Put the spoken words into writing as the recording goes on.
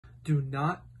Do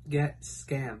not get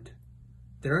scammed.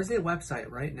 There is a website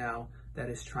right now that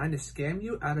is trying to scam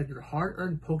you out of your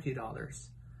hard-earned Poké dollars,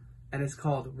 and it's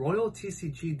called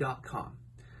royaltcg.com.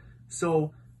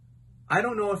 So I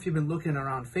don't know if you've been looking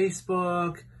around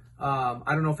Facebook. I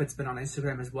don't know if it's been on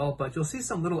Instagram as well, but you'll see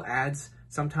some little ads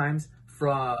sometimes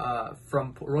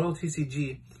from Royal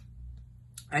TCG,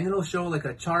 and it'll show like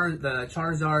the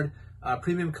Charizard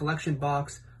premium collection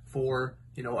box for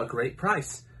a great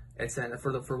price. It's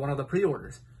for one of the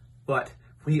pre-orders, but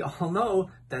we all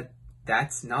know that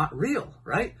that's not real,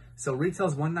 right? So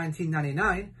retail's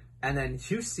 $119.99, and then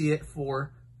you see it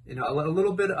for a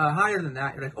little bit higher than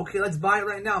that. You're like, okay, let's buy it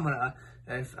right now.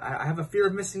 I have a fear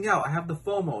of missing out. I have the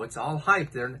FOMO. It's all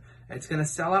hyped there. It's gonna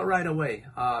sell out right away.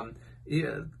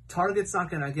 Target's not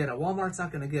gonna get it. Walmart's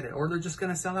not gonna get it, or they're just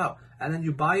gonna sell out. And then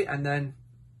you buy it, and then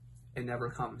it never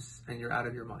comes, and you're out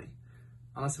of your money.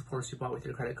 Unless, of course, you bought with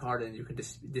your credit card and you can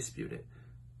dispute it.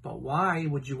 But why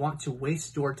would you want to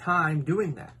waste your time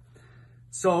doing that?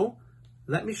 So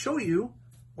let me show you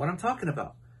what I'm talking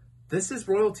about. This is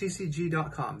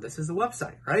royaltcg.com. This is the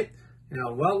website, right?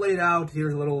 Well laid out.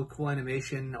 Here's a little cool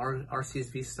animation,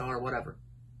 RCSV star, whatever.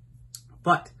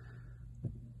 But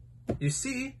you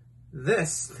see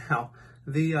this now,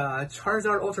 the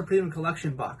Charizard Ultra Premium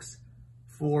Collection box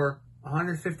for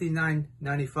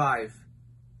 $159.95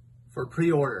 for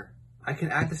pre-order. I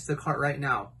can add this to the cart right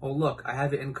now. Oh, look, I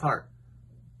have it in cart.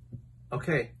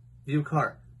 Okay, view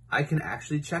cart. I can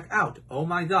actually check out. Oh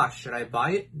my gosh, should I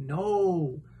buy it?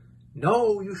 No.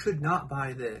 No, you should not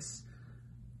buy this.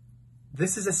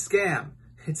 This is a scam.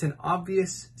 It's an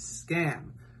obvious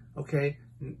scam, okay?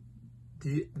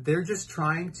 They're just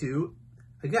trying to,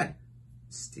 again,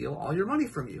 steal all your money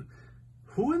from you.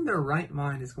 Who in their right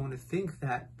mind is going to think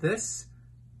that let's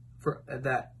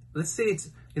say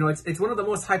it's one of the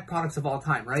most hyped products of all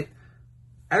time, right?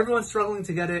 Everyone's struggling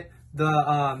to get it.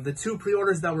 The two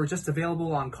pre-orders that were just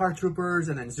available on Card Troopers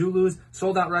and then Zulus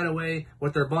sold out right away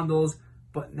with their bundles.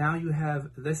 But now you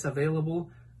have this available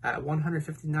at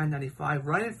 $159.95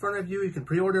 right in front of you. You can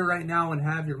pre-order right now and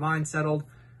have your mind settled.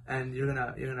 And you're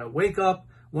gonna wake up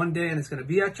one day and it's gonna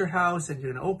be at your house and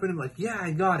you're gonna open it like, yeah,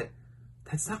 I got it.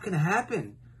 That's not gonna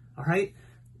happen. All right,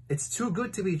 it's too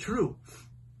good to be true.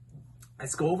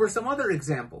 Let's go over some other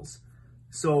examples.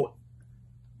 So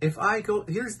if I go,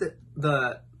 here's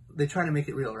they try to make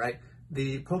it real, right?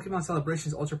 The Pokemon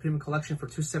Celebrations Ultra Premium Collection for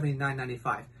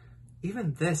 $279.95.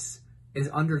 Even this is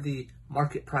under the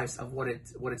market price of what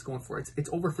it's going for. It's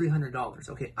over $300.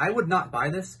 Okay, I would not buy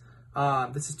this.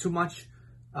 This is too much.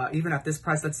 Even at this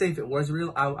price, let's say if it was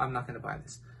real, I'm not going to buy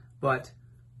this. But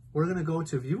we're going to go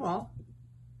to view all.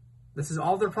 This is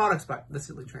all their products, but this is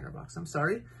Elite Trainer box. I'm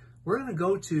sorry. We're going to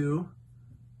go to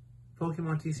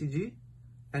Pokemon TCG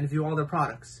and view all their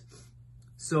products.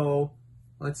 So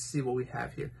let's see what we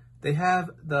have here. They have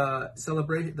the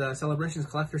Celebrations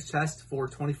Collector's Chest for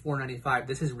 $24.95.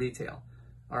 This is retail.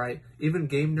 All right. Even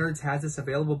Game Nerds has this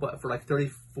available, but for like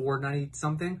 $34.90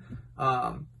 something,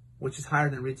 which is higher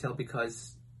than retail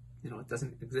because it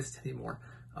doesn't exist anymore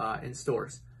in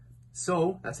stores.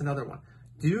 So that's another one.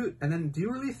 Do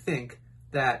you really think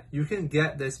that you can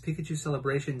get this Pikachu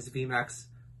Celebrations VMAX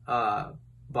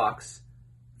box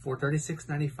for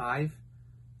 $36.95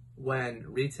 when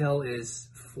retail is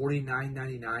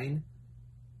 $49.99?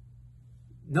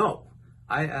 No.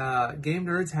 Game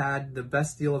Nerds had the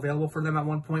best deal available for them at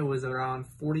one point. It was around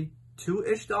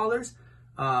 $42-ish.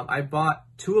 I bought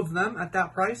 2 of them at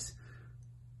that price,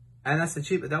 and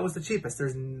that was the cheapest.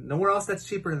 There's nowhere else that's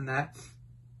cheaper than that.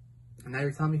 And now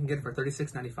you're telling me you can get it for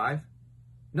 $36.95?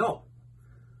 No.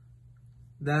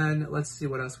 Then let's see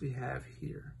what else we have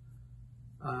here.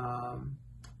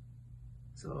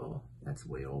 So that's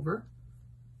way over.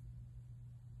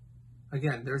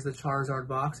 Again, there's the Charizard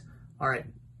box. All right,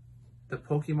 the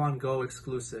Pokemon Go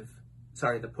exclusive.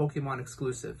 Sorry, the Pokemon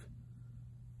exclusive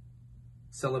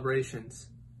Celebrations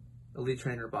Elite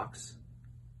Trainer box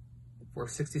for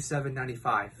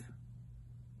 $67.95.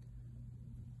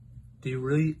 Do you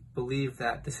really believe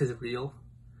that this is real?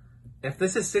 If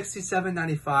this is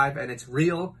 $67.95 and it's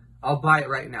real, I'll buy it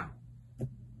right now.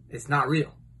 It's not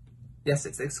real. Yes,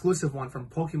 it's the exclusive one from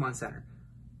Pokemon Center.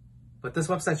 But this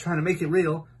website's trying to make it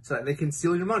real so that they can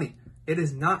steal your money. It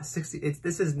is not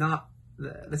this is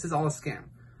all a scam.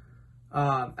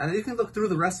 And you can look through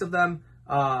the rest of them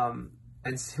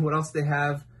and see what else they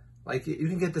have. Like you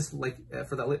can get this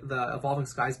for the Evolving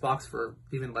Skies box for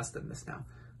even less than this now.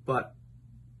 But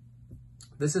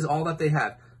this is all that they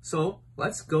have. So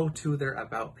let's go to their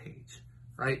About page,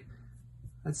 right?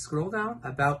 Let's scroll down,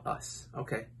 About Us.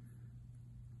 Okay.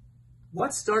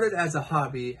 What started as a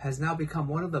hobby has now become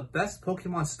one of the best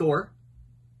Pokemon store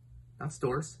not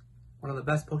stores, one of the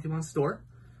best Pokemon store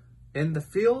in the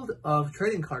field of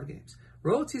trading card games.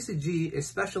 Royal TCG is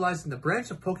specialized in the branch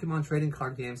of Pokemon trading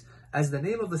card games as the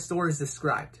name of the store is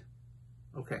described.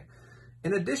 Okay.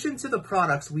 In addition to the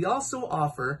products, we also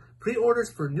offer pre-orders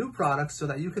for new products so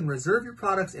that you can reserve your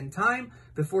products in time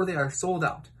before they are sold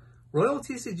out. Royal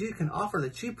TCG can offer the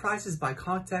cheap prices by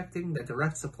contacting the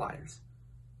direct suppliers.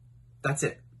 That's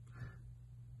it.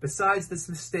 Besides this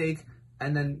mistake,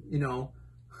 and then, you know,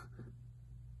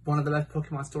 one of the best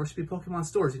Pokemon stores should be Pokemon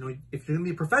stores. You know, if you're going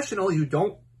to be a professional, you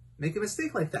don't make a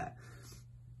mistake like that.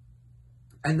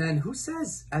 And then who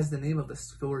says, as the name of the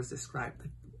store is described?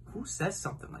 Who says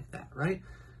something like that, right?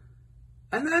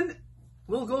 And then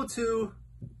we'll go to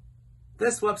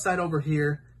this website over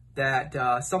here that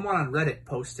someone on Reddit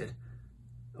posted,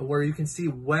 where you can see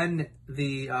when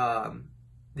the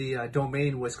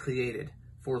domain was created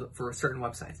for certain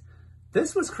websites.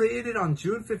 This was created on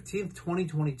June 15th,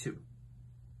 2022.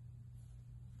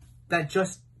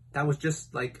 That was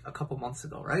just like a couple months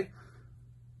ago, right?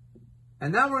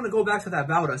 And now we're going to go back to that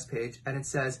About Us page, and it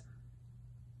says,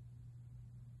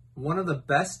 one of the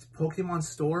best Pokemon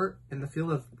store in the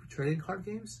field of trading card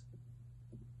games.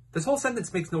 This whole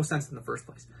sentence makes no sense in the first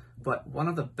place. But one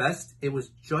of the best, it was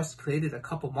just created a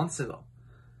couple months ago.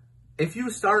 If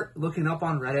you start looking up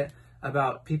on Reddit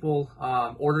about people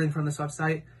ordering from this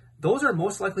website, those are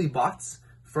most likely bots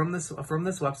from this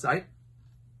website,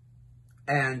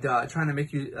 and trying to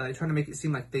make it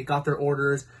seem like they got their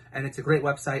orders and it's a great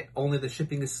website. Only the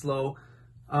shipping is slow.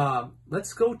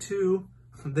 Let's go to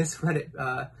this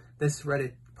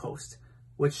Reddit post,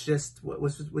 which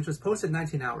was posted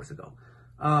 19 hours ago,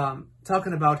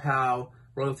 talking about how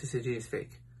Royal TCG is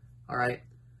fake. All right,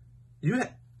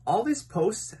 all these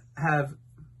posts have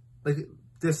like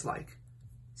dislike,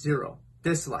 0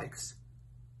 dislikes,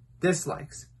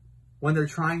 when they're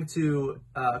trying to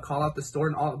call out the store,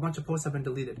 and a bunch of posts have been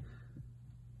deleted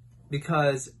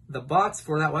because the bots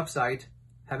for that website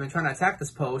have been trying to attack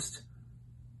this post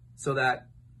so that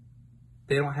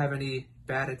they don't have any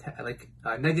bad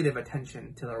negative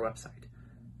attention to their website.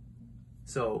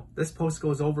 So this post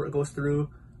goes through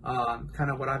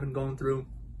kind of what I've been going through,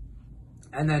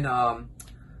 and then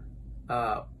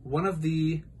one of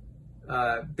the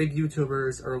big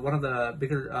YouTubers, or one of the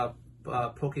bigger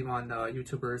Pokemon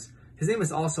YouTubers, his name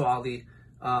is also Ali.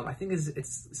 I think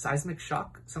it's Seismic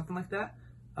Shock, something like that.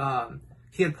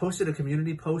 He had posted a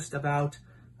community post about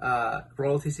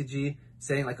Royal TCG,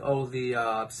 saying like, oh,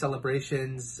 the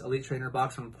Celebrations Elite Trainer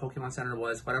box from Pokemon Center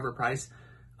was whatever price.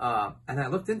 And I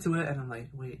looked into it, and I'm like,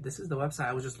 wait, this is the website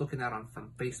I was just looking at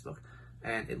from Facebook,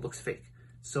 and it looks fake.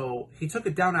 So he took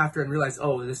it down after and realized,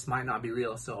 oh, this might not be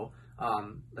real. So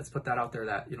let's put that out there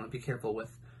that, you know, be careful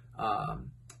with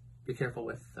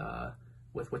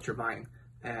what you're buying.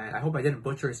 And I hope I didn't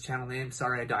butcher his channel name.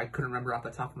 Sorry, I couldn't remember off the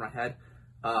top of my head.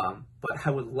 But I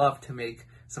would love to make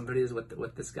some videos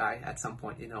with this guy at some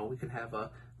point. You know, we can have a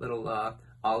little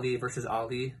Ali versus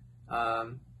Ali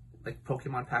like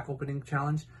Pokemon pack opening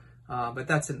challenge. But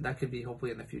that could be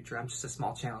hopefully in the future. I'm just a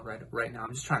small channel right now.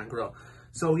 I'm just trying to grow.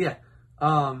 So yeah,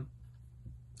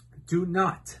 do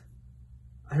not,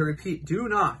 I repeat, do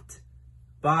not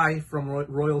buy from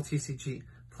Royal TCG.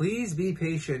 Please be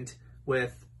patient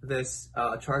with this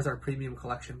Charizard Premium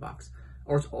Collection box,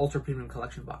 or Ultra Premium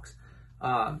Collection box.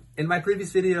 In one of my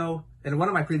previous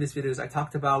videos, I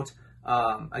talked about,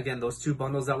 again, those 2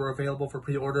 bundles that were available for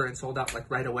pre-order and sold out like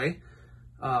right away.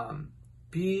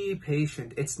 Be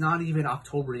patient. It's not even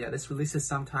October yet. This releases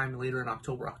sometime later in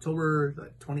October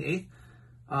 28th.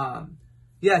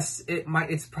 Yes,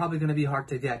 it's probably going to be hard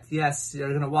to get. Yes, you're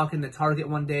going to walk into Target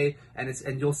one day and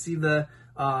you'll see the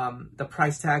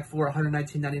price tag for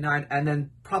 $119.99, and then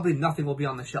probably nothing will be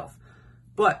on the shelf.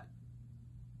 But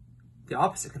the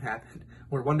opposite can happen,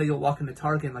 where one day you'll walk into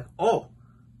Target and like, oh,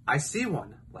 I see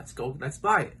one. Let's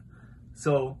buy it.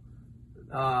 So,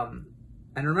 and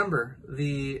remember,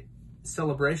 the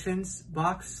Celebrations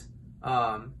box,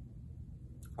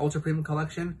 Ultra Premium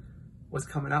Collection, was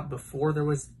coming out before there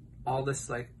was all this,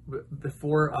 like,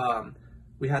 before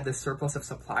we had this surplus of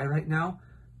supply right now.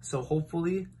 So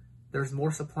hopefully there's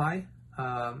more supply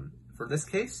for this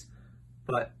case,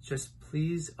 but just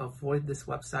please avoid this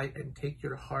website and take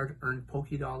your hard-earned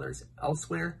Poké dollars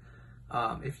elsewhere.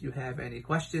 If you have any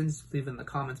questions, leave in the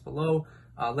comments below.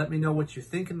 Let me know what you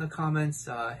think in the comments.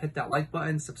 Hit that like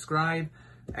button, subscribe,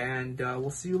 and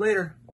we'll see you later.